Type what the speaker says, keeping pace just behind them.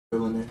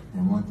feeling it,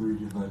 and 1-3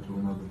 just led to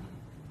another.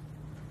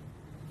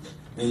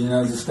 And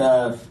as a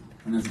staff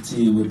and as a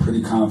team, we're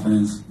pretty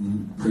confident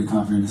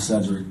in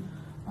Cedric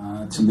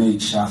to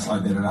make shots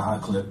like that at a high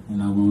clip.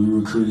 When we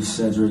recruited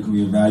Cedric,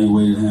 we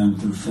evaluated him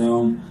through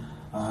film,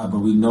 but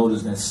we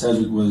noticed that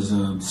Cedric was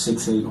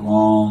 6'8",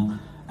 long,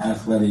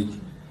 athletic,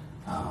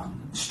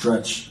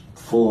 stretch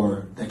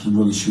forward that can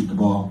really shoot the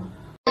ball.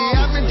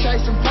 I've been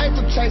chasing paper,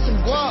 chasing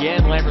guap.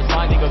 Again, Lambert's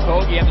finding a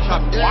Kogi, and the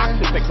shot blocks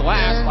to pick the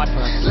last.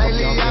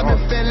 Lately I've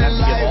been feeling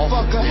like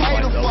fuck a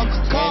hater, fuck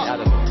a cop.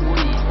 10 out of 40,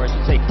 or I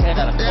should say 10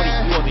 out of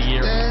 22 of the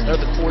year. They're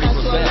the 40%.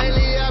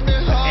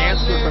 An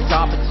answer from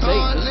Coppin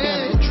State. This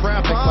man's in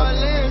traffic, but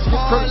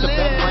give credit to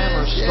Ben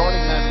Lammers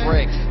starting that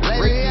break.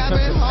 Great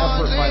defensive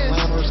effort by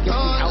Lammers. Gets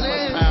the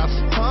outlet pass.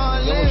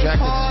 Yellow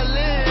Jackets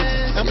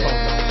gets tempo.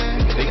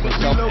 They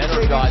themselves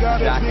energized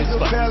the Jackets,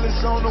 but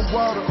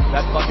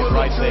that bucket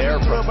right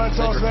there from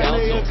Cedric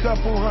Council.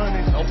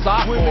 No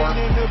sophomore.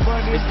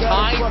 It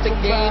ties the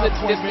game at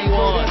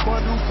 51.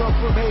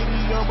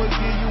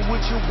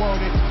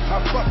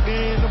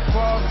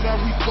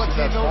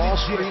 That ball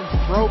screen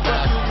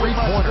throwback,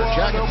 three-pointer.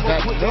 Jackets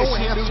got no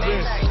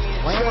answer.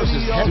 Lammers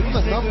is heading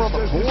the number on the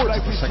board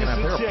in the second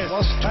half. They're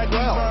plus 12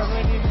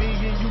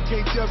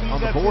 on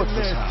the board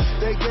this half.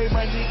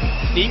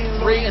 Deep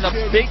three and a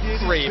big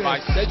three by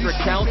Cedric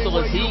Council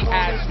as he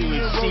adds to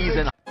his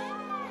season.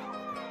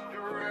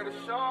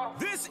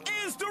 This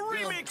is the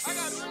remix. I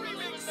got the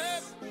remix,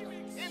 man.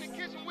 In the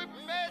kitchen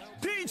whipping magic.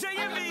 DJ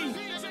Envy,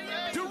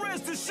 the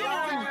rest of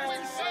Sean.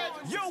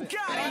 Yo,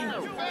 got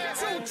him. 2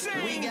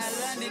 Chainz. We got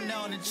London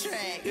on the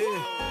track. Yeah.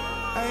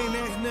 I ain't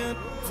asking nothing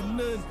for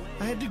nothing.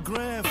 I had to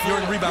grind. You're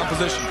in rebound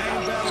position.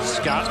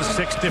 Scott and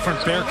 6 different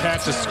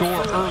Bearcats to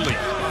score early.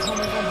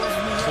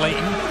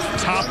 Clayton,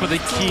 top of the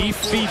key,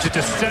 feeds it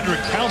to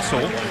Cedric Council,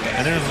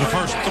 and there's the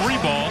first 3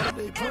 ball.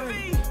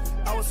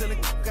 I was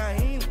selling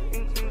cocaine.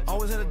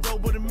 Always had a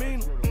dope with a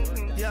mean.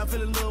 Yeah, I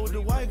fell in love with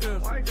the white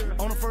girl.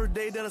 On the first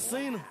day that I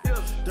seen her.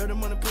 Dirty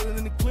money pulling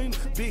in the cleaner.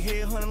 Big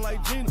head hunting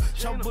like Gina.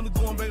 Chop bullet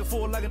going back and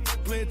forth like a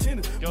playing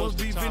tennis. Must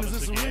be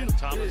Venus and Serena.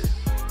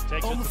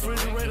 Takes it to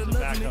the ring, gives it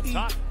back up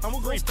top.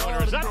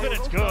 3-pointers up, and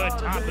it's good.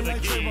 Top of the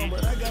key.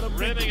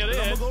 Rimming it in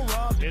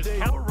is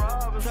Count.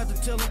 Tried to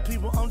tell them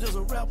people I'm just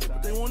a rapper,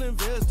 but they want to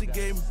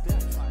investigate me.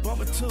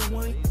 Bump it to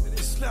one,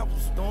 the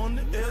slappers, don't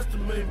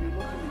underestimate me.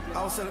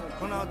 I was selling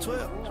when I was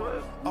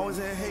 12. Always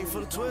had hate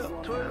for the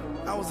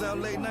 12. I was out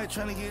late night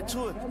trying to get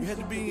to it. You had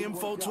to be in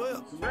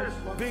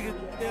 412. Biggest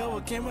ever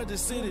came out the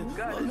city,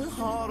 on the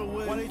hard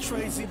away. Why they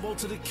trade Z-Bo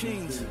to the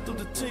Kings? Through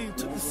the team,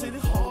 took the city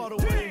hard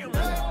away.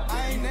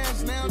 I ain't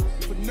asked now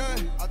for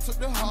nothing. I took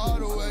the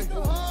heart away.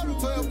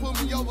 12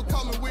 put me over,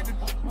 call me with the.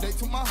 They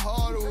took my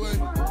heart away.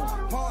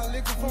 Pouring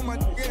liquor from my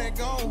dick, it ain't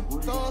gone.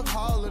 Thug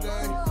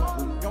holiday.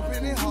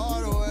 Jumping it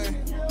hard away.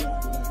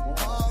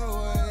 Hard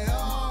away.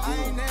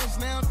 I ain't asked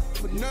now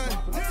for nothing.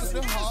 I took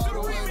the heart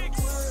away.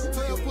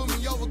 12 put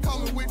me over, call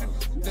me with the.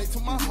 They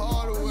took my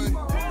heart away.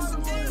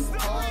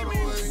 Hard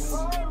away.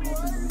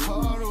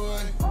 Hard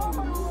away.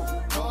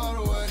 Hard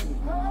away.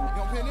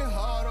 Jumping it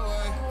hard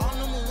away. I'm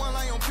 #1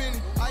 like on Penny.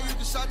 I used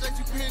to shot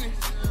JT Penny.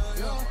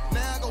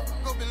 Now I go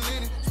up in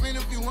Lenny. Spend a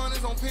few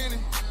hundreds on Penny.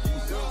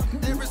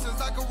 Ever since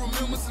I can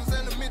remember, since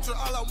elementary,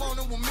 all I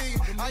wanted was me.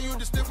 I used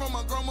to steal from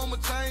my grandmama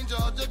changer,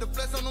 just to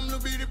flex on them to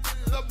be the.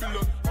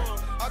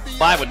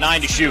 5 with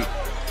 9 to shoot.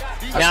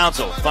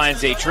 Council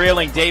finds a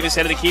trailing Davis.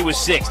 Head of the key with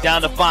 6.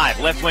 Down to 5.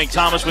 Left wing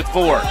Thomas with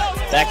 4.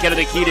 Back head of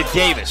the key to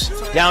Davis.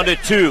 Down to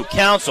 2.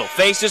 Council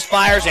faces,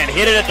 fires, and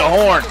hit it at the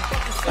horn.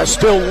 I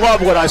still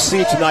love what I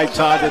see tonight,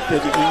 Todd. That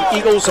the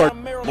Eagles are.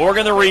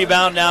 Morgan the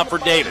rebound now for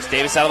Davis.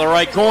 Davis out of the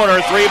right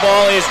corner. 3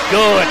 ball is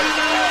good.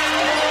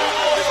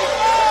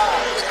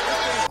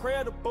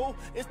 Incredible,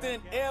 it's the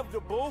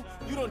inevitable.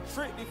 You done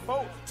tricked these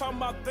folks, talking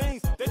about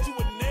things that you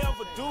would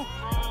never do.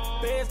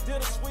 Bears did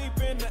a sweep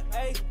in the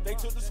A, they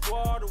took the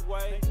squad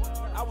away.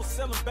 I was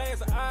selling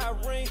bags of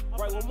Irene,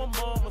 right where my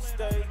mama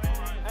stayed.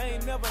 I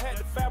ain't never had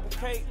to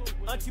fabricate.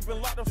 Auntie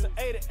been locked up since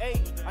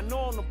 88. I know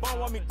on the bone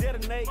want me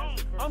detonate.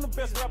 I'm the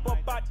best rapper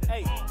about the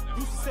 8.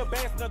 Used to sell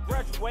bags and I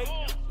graduate.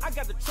 I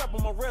got the trap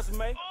on my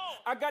resume.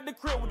 I got the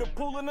crib with the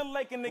pool and the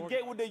lake and the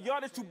gate with the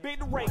yard that's too big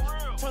to rake.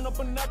 Turn up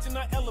a notch and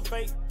I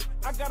elevate.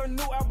 I got a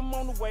new album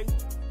on the way.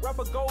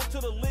 Rapper go to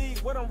the league.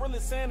 What I'm really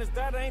saying is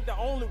that ain't the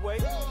only way.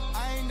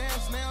 I ain't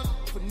asked now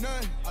for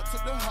nothing. I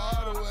took the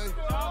heart away.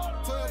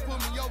 12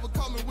 put me over,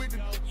 call me with the.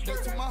 They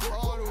took my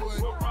heart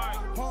away.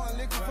 Pouring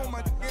liquor from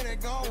my dick, it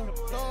ain't gone.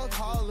 Thug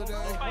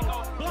holiday.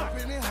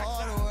 Jumping it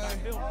hard away.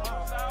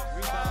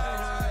 I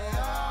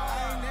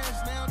ain't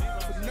asked now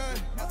for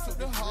nothing. I took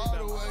the heart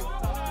away.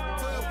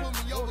 12 put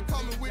me over,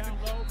 call me with the.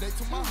 They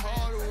took my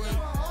heart away.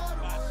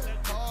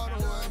 Hard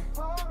away.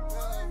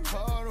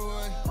 Hard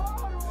away.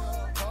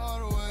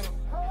 Hard away.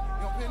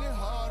 Jumping it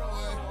hard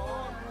away.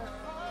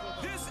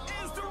 This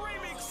is the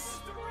remix.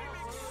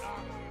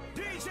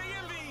 DJ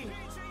Envy,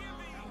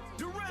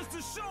 the rest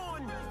of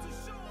Sean.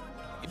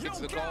 He gets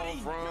the call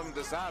from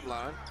the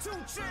sideline. 2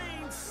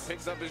 Chainz.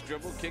 Picks up his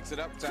dribble, kicks it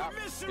up top.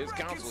 Here's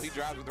Council. He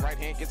drives with the right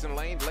hand, gets in the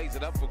lane, lays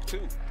it up for 2.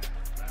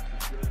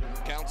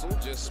 Council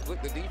just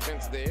split the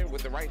defense there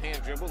with the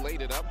right-hand dribble,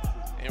 laid it up,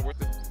 and with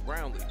the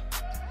Brownlee.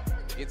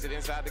 Gets it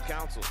inside the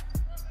Council.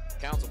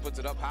 Council puts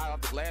it up high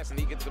off the glass, and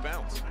he gets the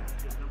bounce.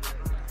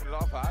 Put it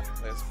off high.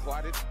 That's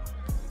Quadded.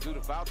 Do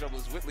the foul trouble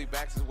as Whitley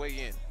backs his way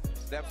in.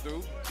 Steps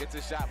through, gets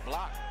his shot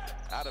blocked.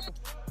 Out of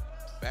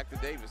back to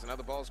Davis.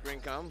 Another ball screen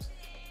comes.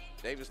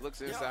 Davis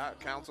looks inside.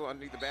 Council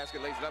underneath the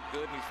basket, lays it up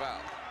good, and he's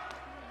fouled.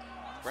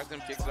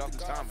 Preston kicks it off to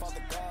Thomas.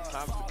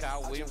 Thomas to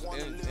Kyle Williams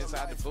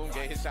inside the boom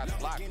gate. His shot's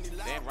blocked.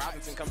 Dan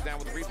Robinson comes down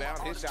with a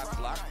rebound. His shot's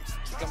blocked.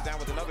 He comes down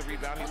with another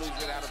rebound. He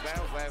loses it out of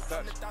bounds. Last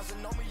touch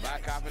by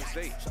Coppin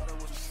State.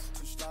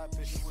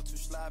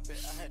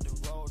 I had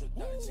to roll the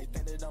dice. They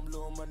think that I'm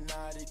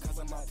Illuminati cause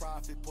of my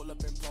profit. Pull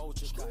up and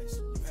poltergeist.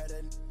 You had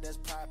a that's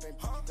popping,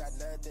 you got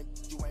nothing,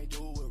 you ain't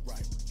do it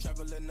right.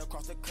 Traveling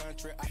across the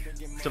country, I can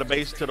get to the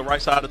base, to the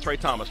right side of Trey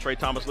Thomas. Trey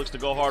Thomas looks to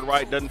go hard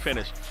right, doesn't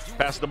finish.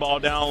 Passes the ball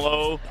down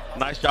low.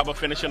 Nice job of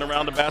finishing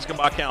around the basket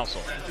by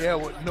Council. Yeah,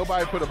 well,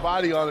 nobody put a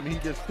body on him. He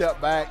just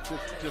stepped back,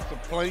 just a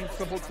plain,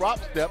 simple drop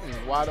step, and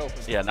he's wide open.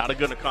 Yeah, not a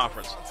good in the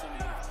conference.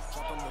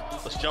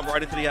 Let's jump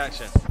right into the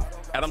action.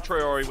 Adam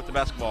Traore with the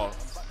basketball.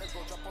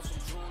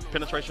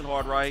 Penetration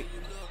hard right.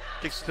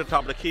 Kicks it to the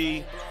top of the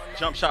key.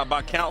 Jump shot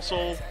by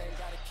Council.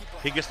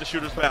 He gets the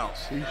shooter's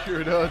bounce. He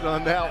sure does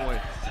on that one.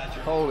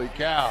 Holy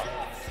cow.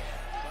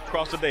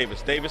 Cross to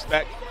Davis. Davis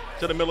back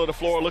to the middle of the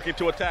floor looking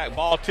to attack.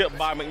 Ball tipped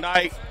by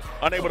McKnight.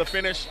 Unable to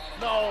finish.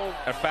 No.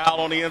 A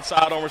foul on the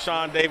inside on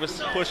Rashawn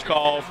Davis. Push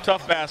call.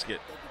 Tough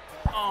basket.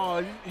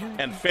 Oh,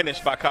 and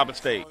finished by Coppin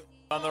State.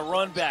 On the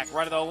run back,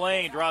 right of the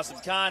lane, draws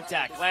some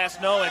contact.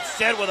 Last no,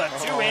 instead with a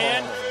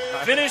two-hand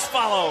finish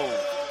follow.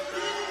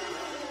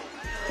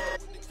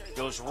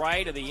 Goes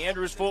right of the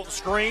Andrews Fulton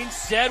screen.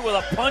 Said with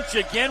a punch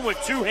again with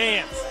two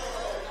hands.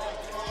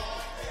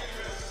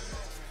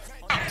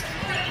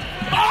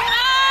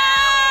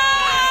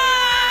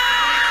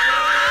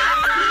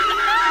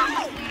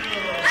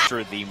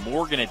 After the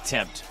Morgan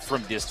attempt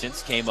from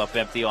distance came up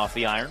empty off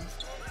the iron.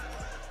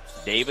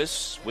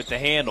 Davis with the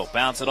handle,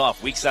 bounce it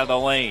off, weak side of the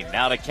lane.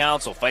 Now to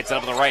Council, fights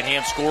out of the right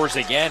hand, scores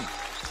again.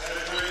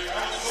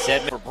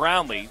 Said for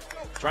Brownlee,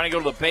 trying to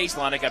go to the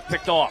baseline, it got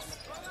picked off.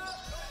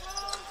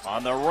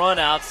 On the run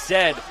out,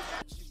 Said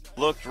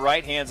looked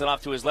right, hands it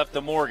off to his left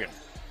to Morgan.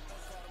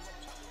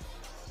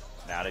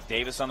 Now to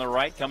Davis on the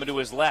right, coming to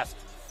his left.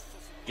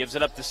 Gives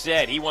it up to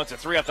Said. He wants a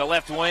three off the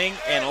left wing,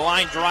 and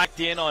line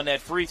dropped in on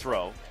that free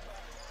throw.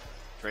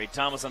 Trey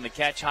Thomas on the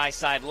catch, high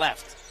side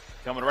left.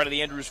 Coming right to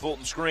the Andrews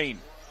Fulton screen.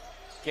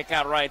 Kick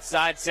out right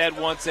side. Said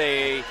wants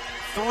a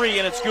three,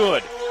 and it's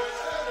good.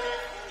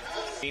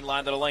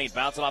 Line to the lane,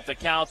 bouncing off the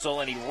Council,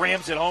 and he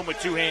rams it home with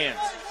two hands.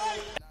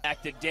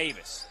 Back to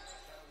Davis.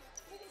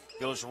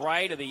 Goes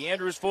right to the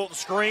Andrews Fulton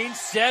screen.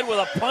 Said with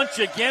a punch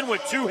again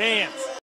with two hands.